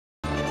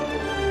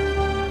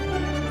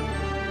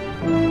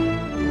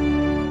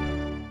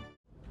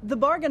The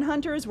bargain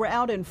hunters were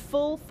out in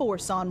full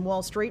force on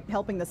Wall Street,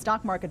 helping the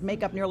stock market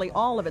make up nearly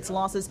all of its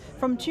losses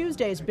from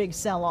Tuesday's big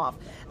sell-off.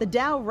 The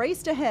Dow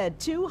raced ahead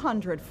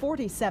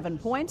 247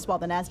 points, while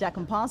the Nasdaq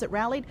Composite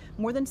rallied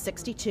more than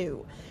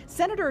 62.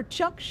 Senator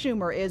Chuck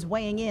Schumer is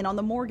weighing in on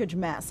the mortgage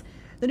mess.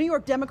 The New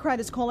York Democrat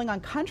is calling on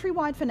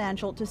Countrywide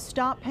Financial to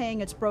stop paying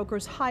its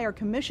brokers higher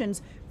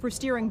commissions for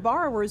steering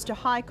borrowers to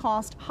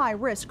high-cost,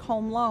 high-risk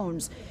home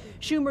loans.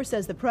 Schumer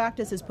says the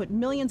practice has put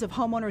millions of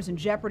homeowners in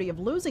jeopardy of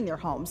losing their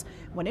homes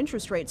when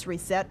interest rates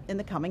reset in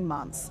the coming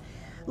months.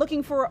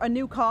 Looking for a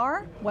new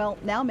car? Well,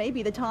 now may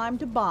be the time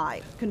to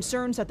buy.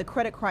 Concerns that the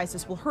credit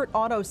crisis will hurt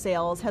auto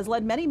sales has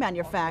led many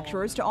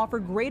manufacturers to offer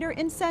greater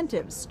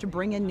incentives to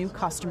bring in new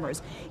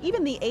customers.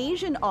 Even the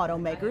Asian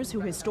automakers,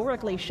 who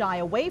historically shy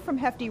away from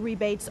hefty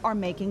rebates, are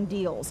making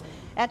deals.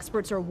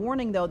 Experts are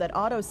warning, though, that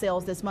auto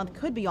sales this month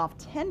could be off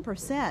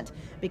 10%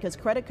 because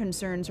credit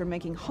concerns are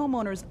making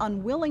homeowners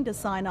unwilling to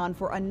sign on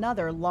for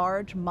another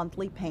large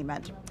monthly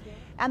payment.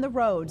 And the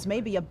roads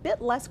may be a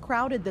bit less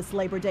crowded this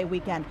Labor Day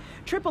weekend.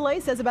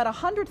 AAA says about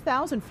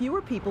 100,000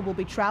 fewer people will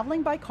be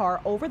traveling by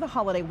car over the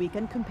holiday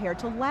weekend compared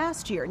to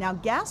last year. Now,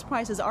 gas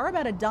prices are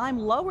about a dime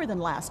lower than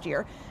last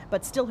year,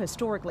 but still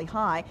historically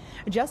high.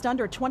 Just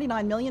under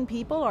 29 million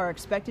people are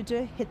expected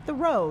to hit the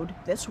road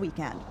this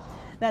weekend.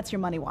 That's your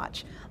Money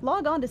Watch.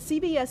 Log on to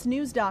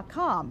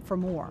CBSNews.com for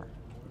more.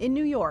 In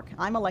New York,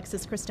 I'm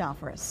Alexis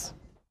Christoforous.